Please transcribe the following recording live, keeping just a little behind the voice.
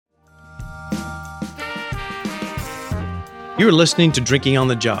You're listening to Drinking on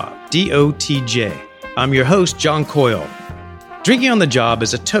the Job, DOTJ. I'm your host, John Coyle. Drinking on the Job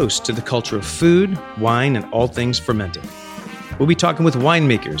is a toast to the culture of food, wine, and all things fermented. We'll be talking with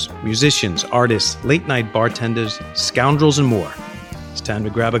winemakers, musicians, artists, late-night bartenders, scoundrels, and more. It's time to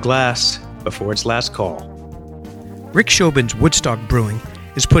grab a glass before its last call. Rick Shobin's Woodstock Brewing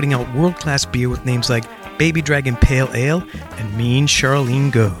is putting out world-class beer with names like Baby Dragon Pale Ale and Mean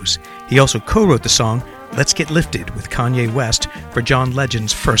Charlene Goes. He also co-wrote the song Let's Get Lifted with Kanye West for John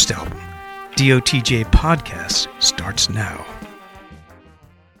Legend's first album. DOTJ Podcast starts now.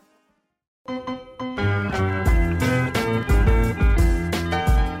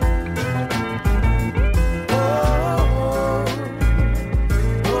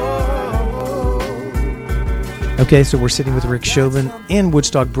 Okay, so we're sitting with Rick Shobin in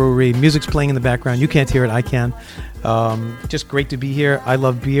Woodstock Brewery. Music's playing in the background. You can't hear it. I can. Just great to be here. I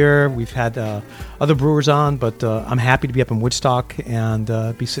love beer. We've had other brewers on, but I'm happy to be up in Woodstock and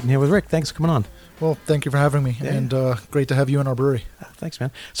be sitting here with Rick. Thanks for coming on. Well, thank you for having me, and great to have you in our brewery. Thanks,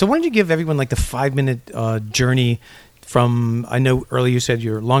 man. So why don't you give everyone like the 5-minute journey from, I know earlier you said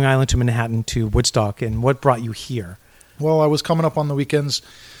you're Long Island to Manhattan to Woodstock, and what brought you here? Well, I was coming up on the weekends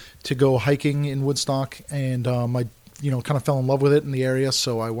to go hiking in Woodstock, and I kind of fell in love with it in the area,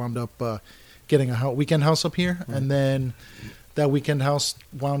 so I wound up getting a weekend house up here, and then that weekend house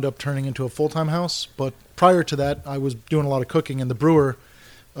wound up turning into a full-time house. But prior to that, I was doing a lot of cooking, and the brewer,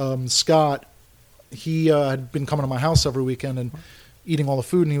 Scott, he had been coming to my house every weekend and eating all the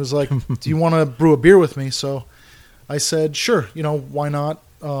food, and he was like, do you want to brew a beer with me? So I said, sure, why not?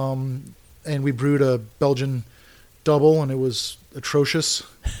 And we brewed a Belgian double, and it was atrocious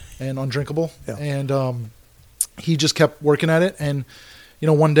and undrinkable. Yeah. And he just kept working at it. And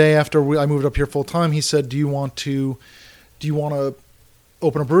one day after I moved up here full time, he said, "Do you want to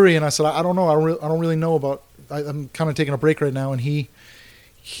open a brewery?" And I said, "I don't know. I don't really know about. I'm kind of taking a break right now." And he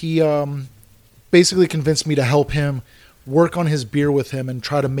basically convinced me to help him work on his beer with him and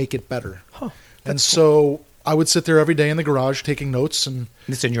try to make it better. And so I would sit there every day in the garage taking notes. And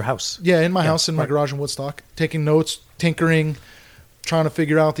it's in your house? Yeah, in my house, in my garage in Woodstock, taking notes, tinkering, trying to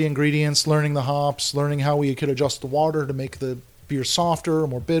figure out the ingredients, learning the hops, learning how we could adjust the water to make the beer softer or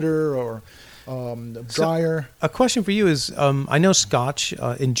more bitter or drier. So a question for you is, I know Scotch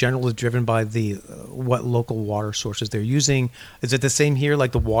in general is driven by the what local water sources they're using. Is it the same here?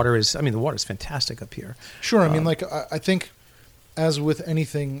 Like the water is fantastic up here. Sure. I think as with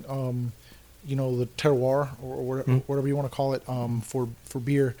anything, the terroir or whatever you want to call it for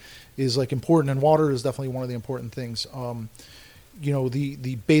beer is like important, and water is definitely one of the important things.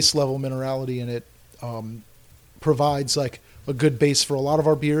 The base level minerality in it provides like a good base for a lot of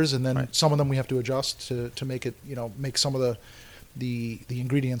our beers, and then some of them we have to adjust to make it, make some of the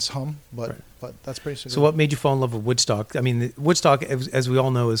ingredients hum. But that's basically. So what made you fall in love with Woodstock? I mean, Woodstock, as we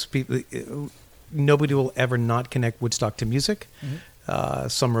all know, is nobody will ever not connect Woodstock to music. Mm-hmm.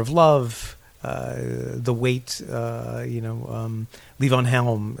 Summer of Love, The Weight, Levon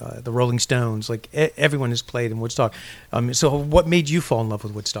Helm, the Rolling Stones, like everyone has played in Woodstock. So what made you fall in love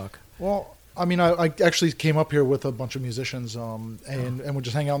with Woodstock? Well, I actually came up here with a bunch of musicians and would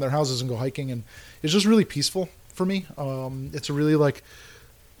just hang out in their houses and go hiking, and it's just really peaceful for me. It's a really like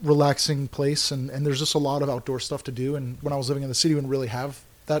relaxing place, and there's just a lot of outdoor stuff to do. And when I was living in the city, we didn't really have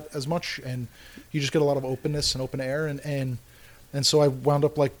that as much, and you just get a lot of openness and open air, and so I wound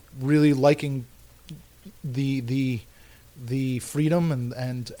up like really liking the freedom and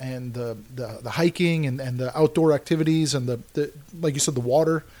the hiking and the outdoor activities and the like you said, the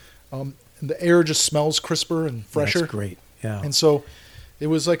water, and the air just smells crisper and fresher. That's great. Yeah. And so it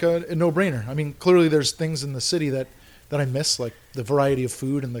was like a no-brainer. I mean, clearly there's things in the city that I miss, like the variety of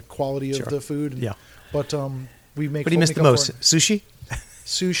food and the quality of the food. Yeah. But we make. What do you miss the most? Sushi?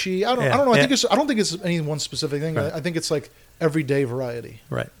 Sushi. I don't know. I don't think it's any one specific thing. Right. I think it's like everyday variety.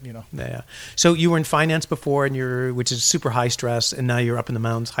 Right. Yeah. So you were in finance before, which is super high stress, and now you're up in the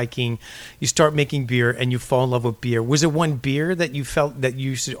mountains hiking. You start making beer, and you fall in love with beer. Was there one beer that you felt that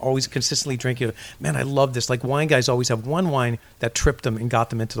you should always consistently drink? Man, I love this. Like wine guys always have one wine that tripped them and got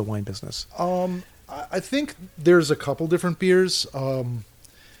them into the wine business. I think there's a couple different beers.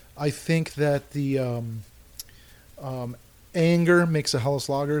 I think that the Anger makes a Helles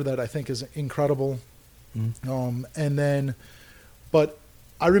Lager that I think is incredible. But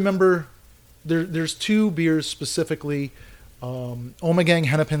I remember there's two beers specifically, Ommegang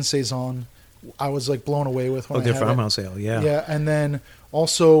Hennepin Saison. I was like blown away with when I had it. Farmhouse Ale, yeah. Yeah, and then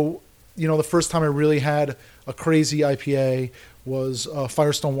also, the first time I really had a crazy IPA was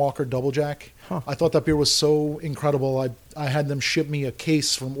Firestone Walker Double Jack. I thought that beer was so incredible. I had them ship me a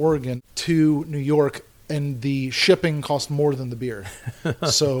case from Oregon to New York and the shipping cost more than the beer.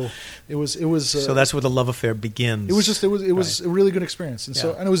 So it was. So that's where the love affair begins. It was a really good experience, and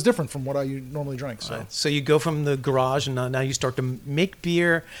and it was different from what I normally drink. So so you go from the garage, and now you start to make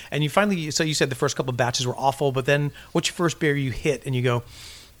beer, and you finally. So you said the first couple of batches were awful, but then what's your first beer you hit, and you go,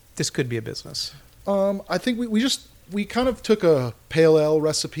 this could be a business. I think we kind of took a pale ale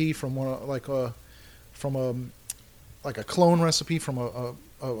recipe from a clone recipe from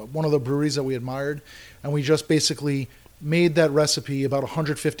one of the breweries that we admired, and we just basically made that recipe about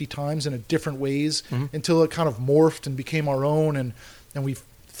 150 times in different ways until it kind of morphed and became our own, and we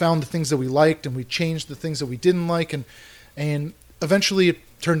found the things that we liked, and we changed the things that we didn't like, and eventually it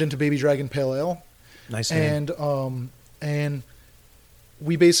turned into Baby Dragon Pale Ale. Nice name. And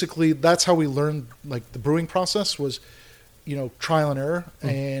we basically, that's how we learned like the brewing process was, trial and error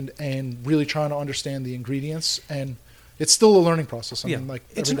and really trying to understand the ingredients, and it's still a learning process. I mean, like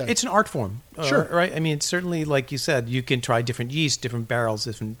every day. It's an art form, sure, right? I mean, it's certainly, like you said, you can try different yeast, different barrels,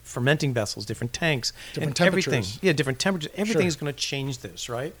 different fermenting vessels, different tanks, different and temperatures. Everything. Yeah, different temperatures. Everything is going to change this,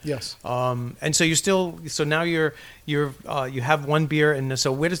 right? Yes. And so so now you have one beer, and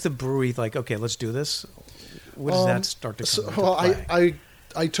so where does the brewery like? Okay, let's do this. Where does that start to come into play?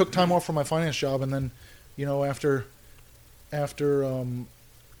 I took time off from my finance job, and then, after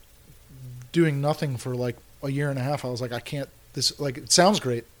doing nothing for like a year and a half, I was like, I can't. This like it sounds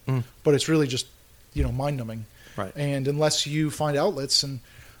great, but it's really just mind numbing. Right. And unless you find outlets, and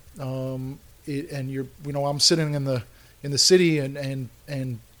you're I'm sitting in the city and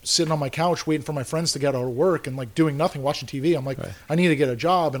sitting on my couch waiting for my friends to get out of work and like doing nothing, watching TV. I'm like, I need to get a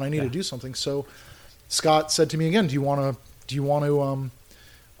job and I need to do something. So Scott said to me again, do you want to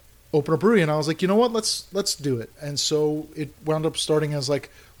open a brewery? And I was like, you know what, let's do it. And so it wound up starting as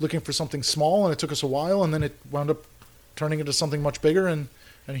like looking for something small, and it took us a while, and then it wound up turning into something much bigger, and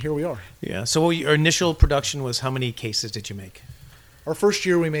here we are. Yeah. So your initial production was, how many cases did you make? Our first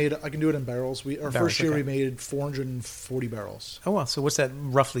year we made, I can do it in barrels. First year we made 440 barrels. Oh wow. So what's that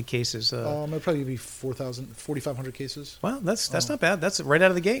roughly cases? It'd probably be 4,500 cases. Wow, that's not bad. That's right out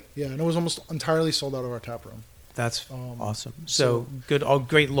of the gate. Yeah, and it was almost entirely sold out of our tap room. That's awesome. So good, all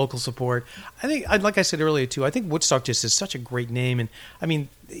great local support. I think, like I said earlier too, I think Woodstock just is such a great name, and I mean,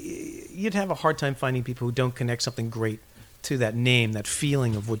 you'd have a hard time finding people who don't connect something great to that name, that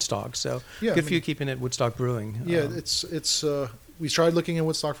feeling of Woodstock. So good for you keeping it Woodstock Brewing. Yeah, it's. We tried looking in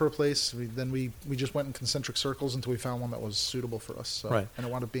Woodstock for a place. We just went in concentric circles until we found one that was suitable for us. So, right. And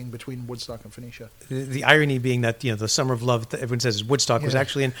it wound up being between Woodstock and Phoenicia. The irony being that the summer of love that everyone says is Woodstock was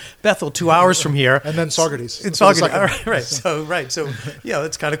actually in Bethel, 2 hours from here, and then Saugerties. In Saugerties, right. So yeah,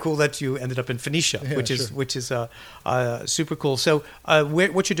 it's kind of cool that you ended up in Phoenicia, which is super cool. So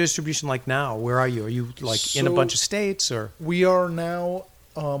what's your distribution like now? Where are you? Are you like in a bunch of states, or? We are now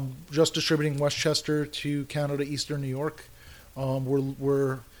just distributing Westchester to Canada, Eastern New York.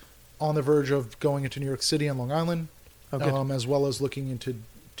 We're on the verge of going into New York City and Long Island, as well as looking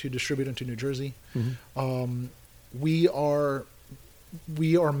to distribute into New Jersey. Mm-hmm. We are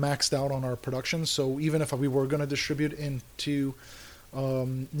maxed out on our production, so even if we were going to distribute into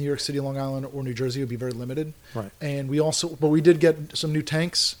New York City, Long Island, or New Jersey, it would be very limited. Right. And we did get some new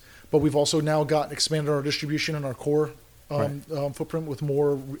tanks, but we've also now expanded our distribution in our core footprint with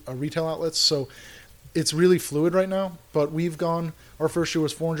more retail outlets. So it's really fluid right now, but our first year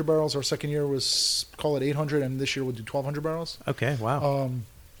was 400 barrels. Our second year was, call it 800, and this year we'll do 1,200 barrels. Okay, wow.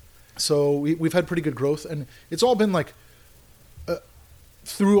 So we've had pretty good growth, and it's all been like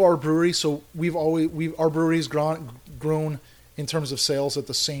through our brewery. So our brewery's grown in terms of sales at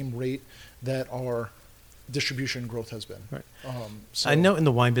the same rate that our distribution growth has been. Right. So I know in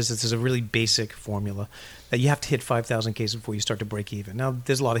the wine business there's a really basic formula that you have to hit 5,000 cases before you start to break even. Now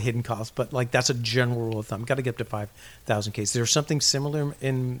there's a lot of hidden costs, but like that's a general rule of thumb. Got to get up to 5,000 cases. Is there something similar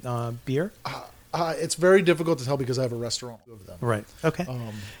in beer? It's very difficult to tell because I have a restaurant of them. Right. Okay.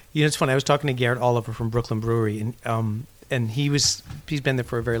 It's funny. I was talking to Garrett Oliver from Brooklyn Brewery, and he's been there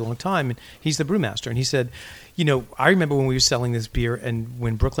for a very long time, and he's the brewmaster. And he said, I remember when we were selling this beer, and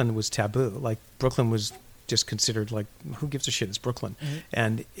when Brooklyn was taboo, like Brooklyn was just considered like, who gives a shit, it's Brooklyn. Mm-hmm.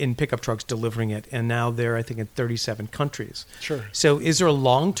 And in pickup trucks delivering it, and now they're, I think, in 37 countries. Sure. So is there a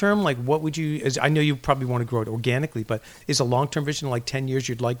long-term, like what would you, I know you probably want to grow it organically, but is a long-term vision, like 10 years,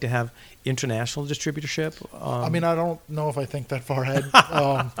 you'd like to have international distributorship? I mean, I don't know if I think that far ahead.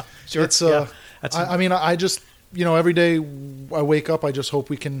 Sure. It's, I just, every day I wake up, I just hope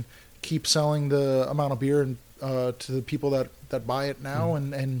we can keep selling the amount of beer and to the people that buy it now,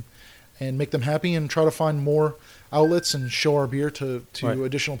 and make them happy, and try to find more outlets and show our beer to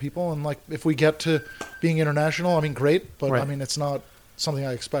additional people. And like, if we get to being international, I mean, great, but I mean, it's not something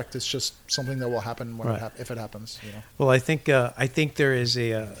I expect. It's just something that will happen when Right. if it happens. Well, I think there is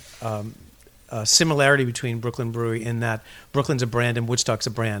a similarity between Brooklyn Brewery in that Brooklyn's a brand and Woodstock's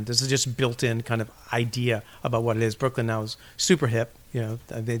a brand. This is just built-in kind of idea about what it is. Brooklyn now is super hip.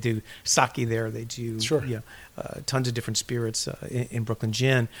 They do sake there. They do Sure. tons of different spirits in Brooklyn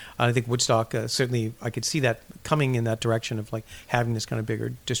Gin. I think Woodstock certainly I could see that coming in that direction of like having this kind of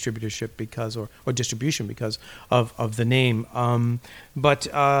bigger distributorship or distribution because of the name. But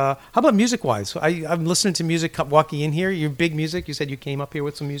how about music-wise? I'm listening to music walking in here. You're big music. You said you came up here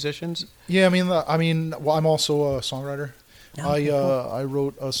with some musicians. Yeah, well, I'm also a songwriter. Oh, okay, cool. I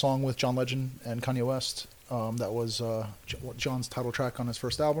wrote a song with John Legend and Kanye West. That was John's title track on his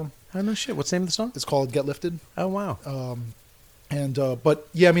first album. Oh, no shit. What's the name of the song? It's called Get Lifted. Oh, wow. But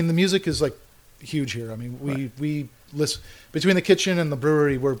yeah, I mean, the music is like huge here. I mean, we listen between the kitchen and the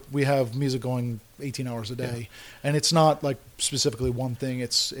brewery where we have music going 18 hours a day, and it's not like specifically one thing.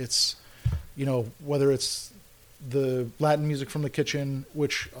 It's whether it's the Latin music from the kitchen,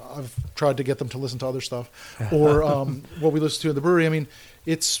 which I've tried to get them to listen to other stuff, or what we listen to in the brewery. I mean,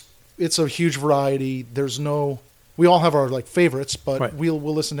 it's a huge variety. We all have our like favorites, but Right. we'll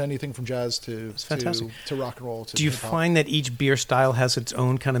listen to anything from jazz to rock and roll. Do you find that each beer style has its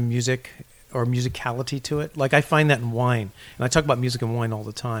own kind of music or musicality to it? Like I find that in wine, and I talk about music and wine all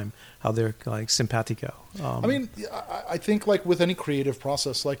the time, how they're like simpatico. I think like with any creative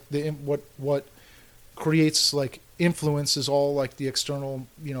process, like what creates like influence is all like the external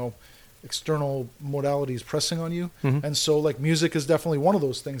modalities pressing on you. Mhm. And so like music is definitely one of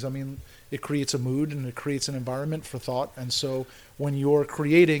those things. I mean, it creates a mood and it creates an environment for thought. And so when you're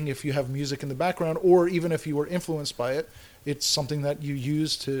creating, if you have music in the background, or even if you were influenced by it, it's something that you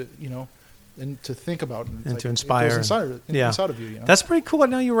use to, and to think about and to inspire. It goes inside of you. That's pretty cool. I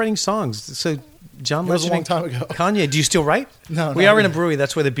know you're writing songs. So John It was a Legend long and time ago. Kanye, do you still write? No, we no, are in a no. brewery.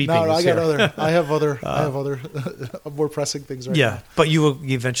 That's where the beeping No, is. I have other more pressing things right Yeah, but you will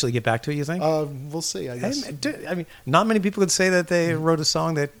eventually get back to it, you think? now. We'll see, I guess. I mean, not many people could say that they wrote a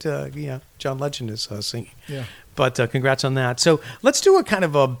song that John Legend is singing. Yeah. But congrats on that. So let's do a kind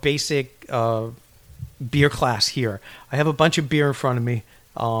of a basic beer class here. I have a bunch of beer in front of me,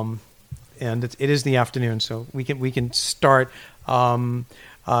 and it is the afternoon, so we can start.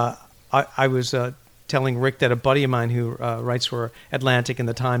 I was telling Rick that a buddy of mine who writes for Atlantic and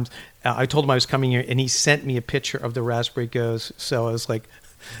the Times, I told him I was coming here, and he sent me a picture of the Raspberry Gose. So I was like,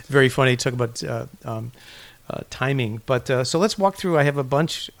 very funny. He talked about timing. But so let's walk through. I have a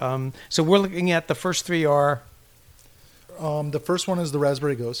bunch. So we're looking at the first three are... The first one is the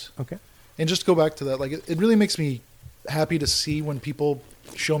Raspberry Gose. Okay. And just to go back to that, like it really makes me happy to see when people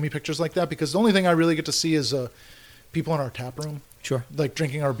show me pictures like that, because the only thing I really get to see is people in our tap room. Sure. Like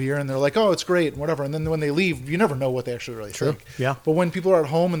drinking our beer, and they're like, "Oh, it's great," and whatever. And then when they leave, you never know what they actually really think. Yeah. But when people are at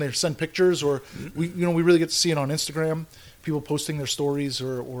home and they send pictures, or we really get to see it on Instagram, people posting their stories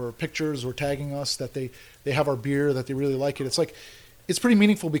or pictures or tagging us that they have our beer, that they really like it. It's like it's pretty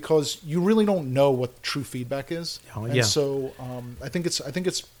meaningful because you really don't know what true feedback is. Oh, and yeah. so I think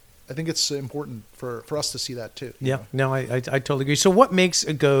it's important for us to see that too. Yeah. No, I totally agree. So what makes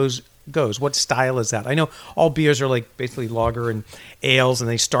a Gose? What style is that? I know all beers are like basically lager and ales, and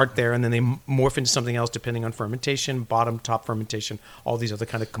they start there and then they morph into something else depending on fermentation, bottom, top fermentation, all these other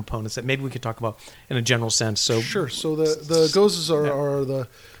kind of components that maybe we could talk about in a general sense. So sure. So the Goses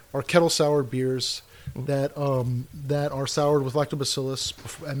are kettle soured beers that are soured with lactobacillus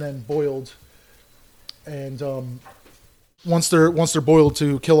and then boiled, and once they're boiled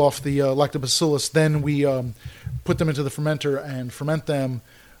to kill off the lactobacillus, then we put them into the fermenter and ferment them.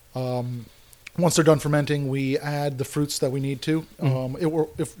 Once they're done fermenting, we add the fruits that we need to.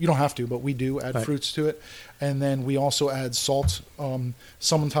 If you don't have to, but we do add fruits to it, and then we also add salt.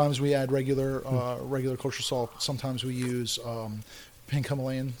 Sometimes we add regular kosher salt. Sometimes we use pink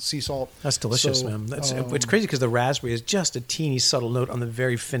Himalayan sea salt. That's delicious, man. It's crazy because the raspberry is just a teeny subtle note on the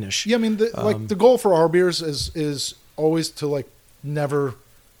very finish. Yeah, I mean, the goal for our beers is always to like never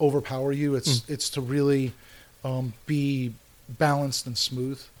overpower you. It's to really be balanced and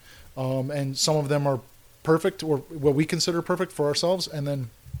smooth. And some of them are perfect, or what we consider perfect for ourselves, and then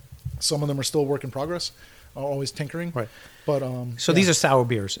some of them are still work in progress, always tinkering. Right. But these are sour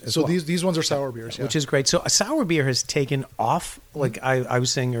beers. So these ones are sour beers, which is great. So a sour beer has taken off, like I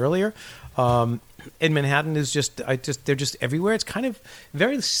was saying earlier. In Manhattan they're just everywhere. It's kind of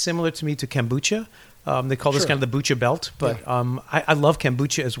very similar to me to kombucha. They call this kind of the bucha belt, but I love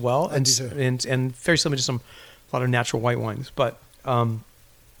kombucha as well, and very similar to a lot of natural white wines, but.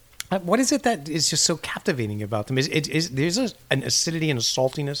 What is it that is just so captivating about them? There's an acidity and a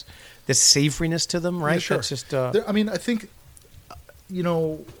saltiness, this savoriness to them, right? Yeah, sure. That's just. I mean, I think, you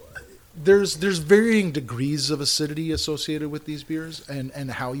know, there's varying degrees of acidity associated with these beers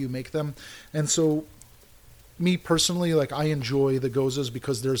and how you make them. And so me personally, like I enjoy the Gozas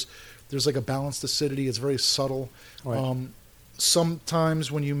because there's like a balanced acidity. It's very subtle. Right.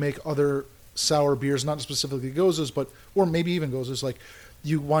 Sometimes when you make other sour beers, not specifically Gozas, or maybe even Gozas, like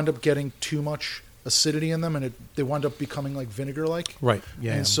you wind up getting too much acidity in them and they wind up becoming like vinegar like. Right.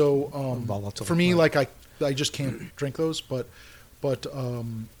 Yeah. And so Volatile. for me, like I just can't drink those, but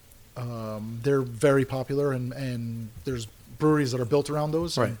they're very popular and there's breweries that are built around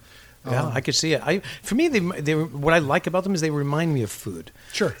those. Right. And, Yeah, I could see it. For me, they what I like about them is they remind me of food.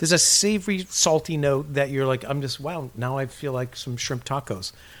 Sure. There's a savory, salty note that you're like, I'm just, wow, now I feel like some shrimp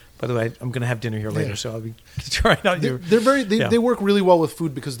tacos. By the way, I'm going to have dinner here later, so I'll be trying out your... They work really well with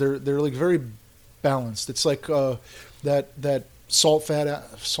food because they're like very balanced. It's like that salt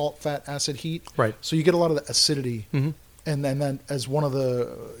fat acid heat. Right. So you get a lot of the acidity, Mm-hmm. and then as one of the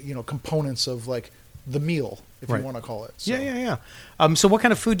components of like the meal, if Right. you want to call it. So, Yeah. So what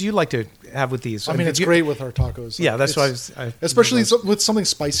kind of food do you like to have with these? I mean, it's great with our tacos. Yeah, Like, that's it's- why especially with something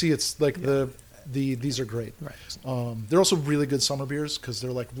spicy. It's like these are great. Right. They're also really good summer beers because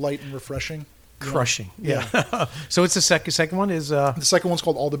they're like light and refreshing. you know? Crushing. Yeah. So it's the second one is... The second one's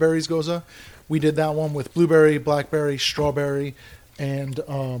called All the Berries Goza. We did that one with blueberry, blackberry, strawberry, and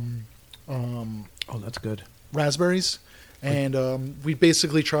oh, that's good. raspberries. And we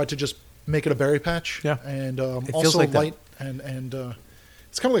basically tried to just make it a berry patch. Yeah. And It also feels like that. light and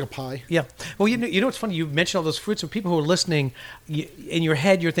it's kind of like a pie. Yeah. Well, you know what's funny? You mentioned all those fruits, and people who are listening, in your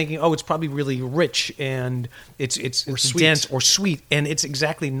head, you're thinking, oh, it's probably really rich and it's sweet. dense or sweet, and it's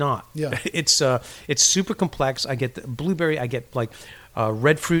exactly not. Yeah. It's super complex. I get the blueberry. I get like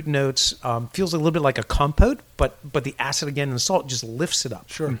red fruit notes. Feels a little bit like a compote, but the acid again and the salt just lifts it up.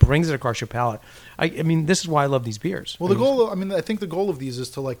 Sure. And brings it across your palate. I mean, this is why I love these beers. Well, I think the goal of these is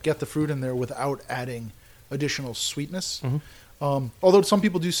to like get the fruit in there without adding additional sweetness. Mm-hmm. Although some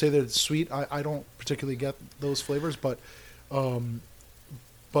people do say that it's sweet, I don't particularly get those flavors, but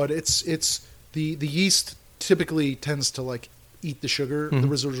it's the yeast typically tends to like eat the sugar, the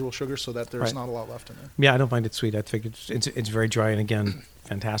residual sugar, so that there's Right. not a lot left in there. Yeah, I don't find it sweet. I think it's very dry, and again,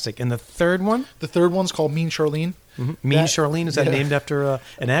 fantastic. And the third one, The third one's called Mean Charlene. Mean That- Charlene, is that yeah. named after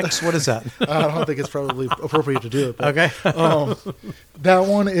an ex? What is that? I don't think it's probably appropriate to do it. But, Okay. that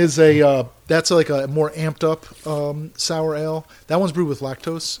one is that's like a more amped up sour ale. That one's brewed with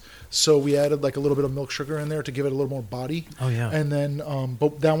lactose, so we added like a little bit of milk sugar in there to give it a little more body. Oh, yeah. And then,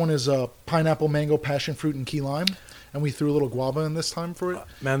 but that one is pineapple, mango, passion fruit, and key lime. And we threw a little guava in this time for it.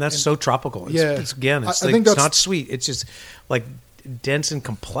 Man, that's so tropical. It's, Yeah. it's again, it's I like think it's that's- not sweet. It's just like dense and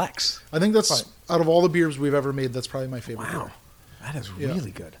complex. I think that's out of all the beers we've ever made, that's probably my favorite. Wow, beer. that is Yeah.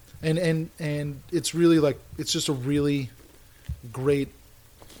 really good. And it's really like it's just a really great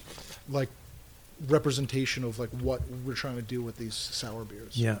like representation of like what we're trying to do with these sour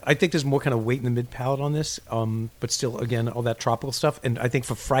beers. Yeah, I think there's more kind of weight in the mid palate on this, but still, again, all that tropical stuff. And I think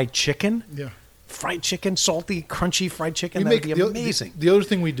for fried chicken, Yeah. salty, crunchy fried chicken, We that'd make be amazing. The other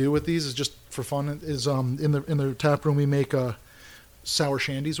thing we do with these is just for fun is in the tap room we make sour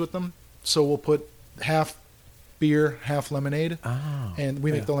shandies with them. So we'll put half beer, half lemonade, and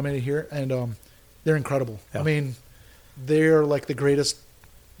we make the lemonade here, and they're incredible. Yeah. I mean, they're like the greatest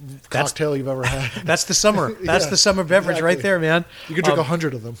cocktail you've ever had. That's the summer. That's Yeah, the summer beverage right exactly. there, man. You could drink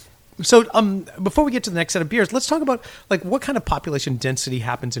 100 of them. So, before we get to the next set of beers, let's talk about like what kind of population density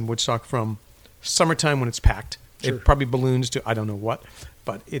happens in Woodstock from summertime when it's packed. Sure. It probably balloons to I don't know what,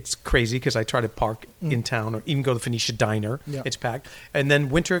 but it's crazy because I try to park in town or even go to the Phoenicia Diner. Yeah. It's packed, and then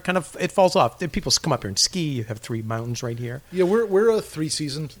winter kind of it falls off. Then people come up here and ski. You have 3 mountains right here. Yeah, we're a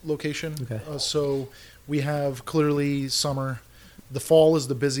 3-season location. Okay. So we have clearly summer. The fall is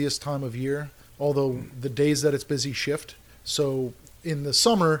the busiest time of year, although the days that it's busy shift. So in the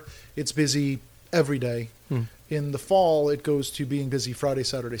summer, it's busy every day. In the fall, it goes to being busy Friday,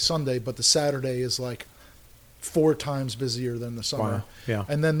 Saturday, Sunday, but the Saturday is like 4 times busier than the summer. Wow. Yeah.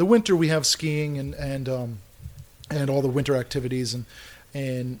 And then the winter, we have skiing and all the winter activities,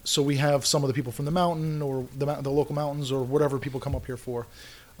 and so we have some of the people from the mountain or the local mountains or whatever people come up here for.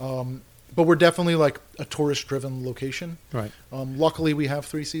 But we're definitely like a tourist-driven location. Right. Luckily, we have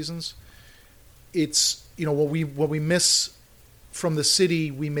 3 seasons. It's what we miss from the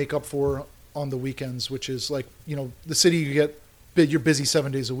city, we make up for on the weekends, which is like the city you're busy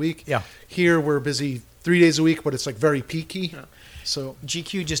 7 days a week. Yeah. Here we're busy 3 days a week, but it's like very peaky. Yeah. So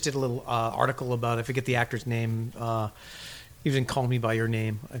GQ just did a little article about I forget the actor's name. You didn't call me by your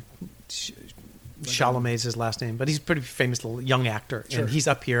name. Chalamet's his last name, but he's a pretty famous little young actor, Sure. and he's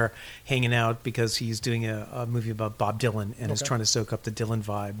up here hanging out because he's doing a movie about Bob Dylan and is Okay. trying to soak up the Dylan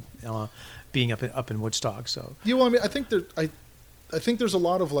vibe, being up in Woodstock. So Yeah, well, I mean, I think there's a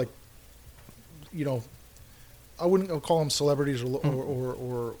lot of like, you know, I wouldn't call them celebrities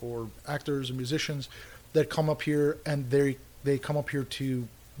or actors or musicians that come up here and they come up here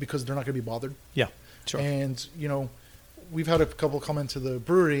because they're not going to be bothered. yeah, sure, And you know, we've had a couple come into the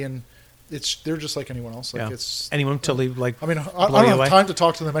brewery and they're just like anyone else. Like yeah. it's Anyone totally like. I mean, I blow don't you have away? time to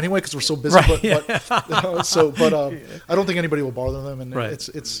talk to them anyway because we're so busy. Right, But I don't think anybody will bother them, and Right. it's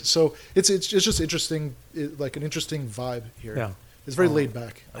just interesting, like an interesting vibe here. Yeah. It's very laid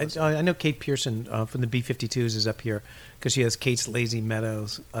back. I know Kate Pearson from the B-52s is up here because she has Kate's Lazy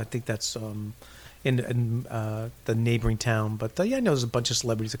Meadows. I think that's in the neighboring town. But yeah, I know there's a bunch of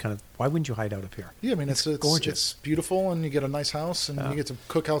celebrities that kind of. Why wouldn't you hide out up here? Yeah, I mean it's gorgeous. It's beautiful, and you get a nice house, and you get to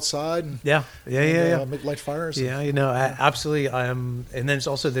cook outside, and Yeah, make light fires. Yeah, absolutely. And then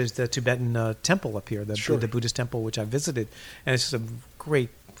there's the Tibetan temple up here, Sure. the Buddhist temple, which I visited, and it's just a great,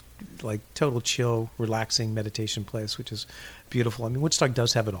 like total chill, relaxing meditation place, which is beautiful. I mean, Woodstock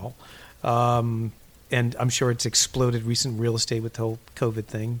does have it all, and I'm sure it's exploded recent real estate with the whole COVID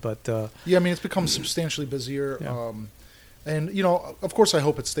thing. But Yeah, I mean it's become substantially busier, Yeah. and you know, of course, I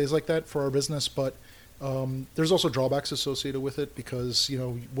hope it stays like that for our business, but. There's also drawbacks associated with it because you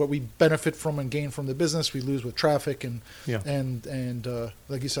know what we benefit from and gain from the business we lose with traffic and Yeah. and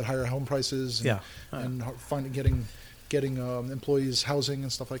like you said, higher home prices and, Yeah. and getting employees housing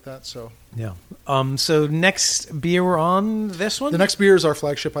and stuff like that. So yeah. So next beer we're on this one. the next beer is our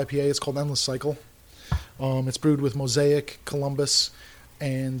flagship IPA. It's called Endless Cycle. It's brewed with Mosaic, Columbus,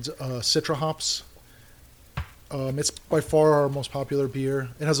 and Citra hops. It's by far our most popular beer.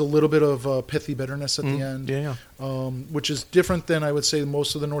 It has a little bit of pithy bitterness at the end, Yeah. which is different than I would say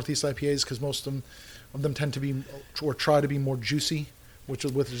most of the Northeast IPAs because most of them tend to be or try to be more juicy, which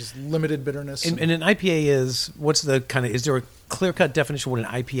is with just limited bitterness. And an IPA is what's the kind of? Is there a clear cut definition of what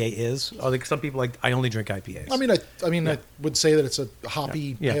an IPA is? Are like some people like I only drink IPAs. I mean, I would say that it's a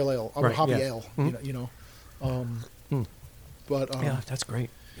hoppy Yeah. pale ale, or Right, hoppy yeah. ale. You know. But yeah, that's great.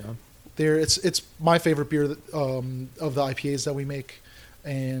 Yeah. it's my favorite beer of the IPAs that we make,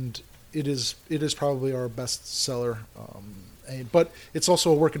 and it is probably our best seller. But it's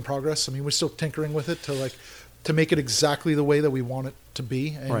also a work in progress. I mean, we're still tinkering with it to make it exactly the way that we want it to be,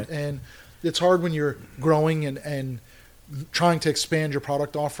 and Right. and it's hard when you're growing and trying to expand your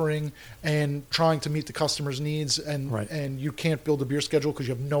product offering and trying to meet the customer's needs, and Right. and you can't build a beer schedule because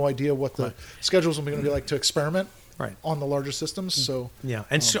you have no idea what the Right. schedules are going to be like to experiment Right. on the larger systems. So Yeah,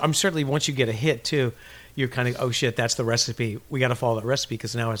 and I'm certainly once you get a hit too, you're kind of oh shit, that's the recipe. We got to follow that recipe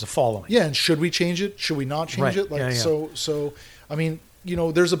because now it has a following. yeah, and should we change it? Should we not change Right. it? Like Yeah, yeah. so I mean, you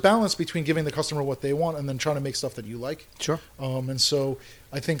know, there's a balance between giving the customer what they want and then trying to make stuff that you like. Sure, And so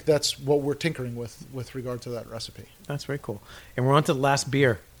I think that's what we're tinkering with regard to that recipe. that's very cool. And we're on to the last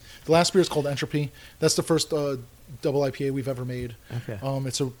beer. The last beer is called Entropy. That's the first double IPA we've ever made. Okay.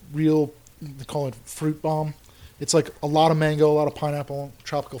 It's a real, they call it fruit bomb. It's like a lot of mango, a lot of pineapple,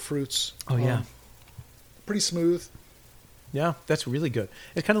 tropical fruits. Oh yeah, Pretty smooth. yeah, that's really good.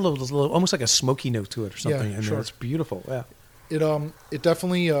 It's kind of a little almost like a smoky note to it or something. Yeah, and sure. It's beautiful. Yeah. It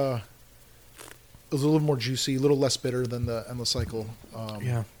definitely is a little more juicy, a little less bitter than the Endless Cycle.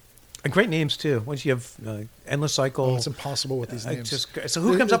 Yeah. And great names too. Once you have Endless Cycle, Oh, it's impossible with these names. So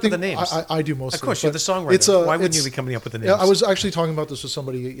who comes up with the names? I do most Of course, you're the but songwriter. Why wouldn't you be coming up with the names? Yeah, I was actually talking about this with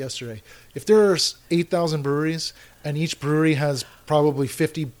somebody yesterday. If there's 8,000 breweries and each brewery has probably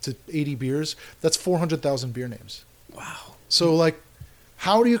 50 to 80 beers, that's 400,000 beer names. Wow. So, like,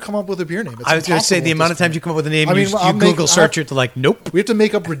 how do you come up with a beer name? It's I was going to say impossible the at amount this of times point. you come up with a name, I mean, you I'll Google search it to like, nope. We have to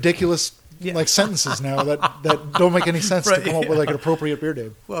make up ridiculous Yeah. like sentences now that don't make any sense Right, to come up with like an appropriate beer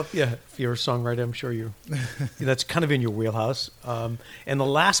name. Well, yeah, if you're a songwriter, I'm sure that's kind of in your wheelhouse. And the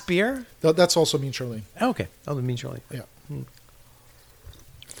last beer? That's also Mean Charlene. Oh, okay. Oh, the Mean Charlie. Yeah.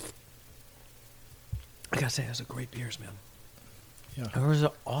 I got to say, those are great beers, man. Yeah. Those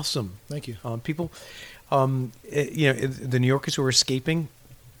are awesome. Thank you. People, the New Yorkers who are escaping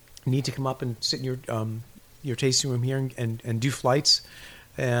need to come up and sit in your tasting room here and do flights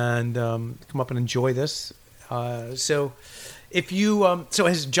and come up and enjoy this. So if you, so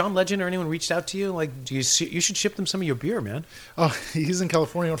has John Legend or anyone reached out to you? Like, you should ship them some of your beer, man. Oh, he's in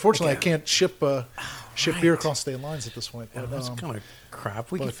California. Unfortunately, Okay. I can't ship right. beer across state lines at this point. Yeah, But, that's kind of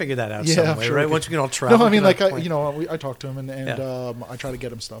crap. We can but- figure that out yeah, some I'm way, sure right? we Once can. we can all travel. No, I mean, get like on a plane. I talked to him and Yeah. I try to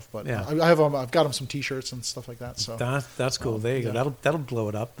get him stuff, but Yeah. I've got him some T-shirts and stuff like that. So That's cool. There you yeah. go. That'll blow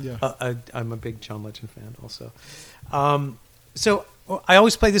it up. Yeah. I'm a big John Legend fan also. So Well, I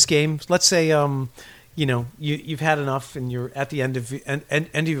always play this game. Let's say, you've had enough, and you're at the end of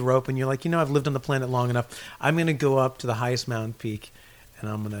your rope, and you're like, I've lived on the planet long enough. I'm going to go up to the highest mountain peak, and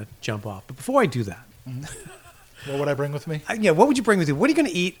I'm going to jump off. But before I do that, what would I bring with me? What would you bring with you? What are you going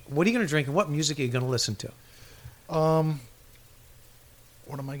to eat? What are you going to drink? And what music are you going to listen to? What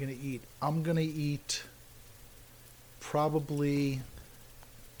am I going to eat? I'm going to eat probably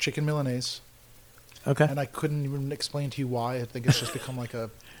chicken Milanese. Okay. And I couldn't even explain to you why. I think it's just become I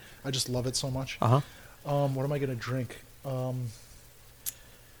just love it so much. Uh-huh. What am I going to drink? I'm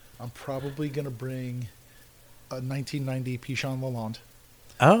probably going to bring a 1990 Pichon Lalande.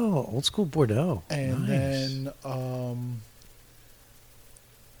 Oh, old school Bordeaux. And nice. then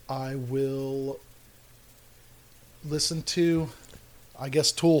I will listen to, I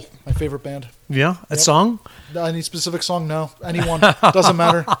guess, Tool, my favorite band. Yeah? A song? Any specific song? No. Anyone. Doesn't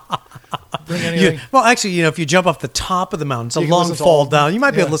matter. Bring anything. Well, actually, if you jump off the top of the mountain, it's a long fall down. You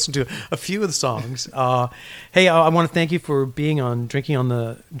might be able to listen to a few of the songs. Hey, I want to thank you for being on Drinking on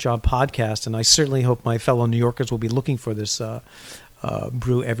the Job podcast, and I certainly hope my fellow New Yorkers will be looking for this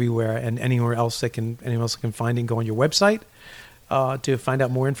brew everywhere and anyone else that can find it. Go on your website to find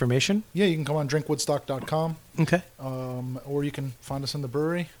out more information. Yeah, you can come on drinkwoodstock.com. Okay. Or you can find us in the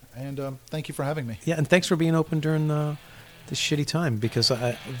brewery. And thank you for having me. Yeah, and thanks for being open during this shitty time, because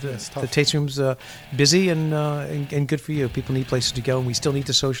the taste room's busy and good for you. People need places to go, and we still need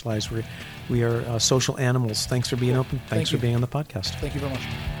to socialize. We are social animals. Thanks for being open. Thanks for being on the podcast. Thank you very much.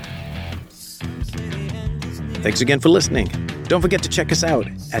 Thanks again for listening. Don't forget to check us out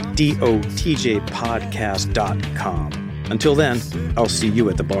at dotjpodcast.com. Until then, I'll see you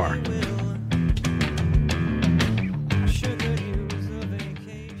at the bar.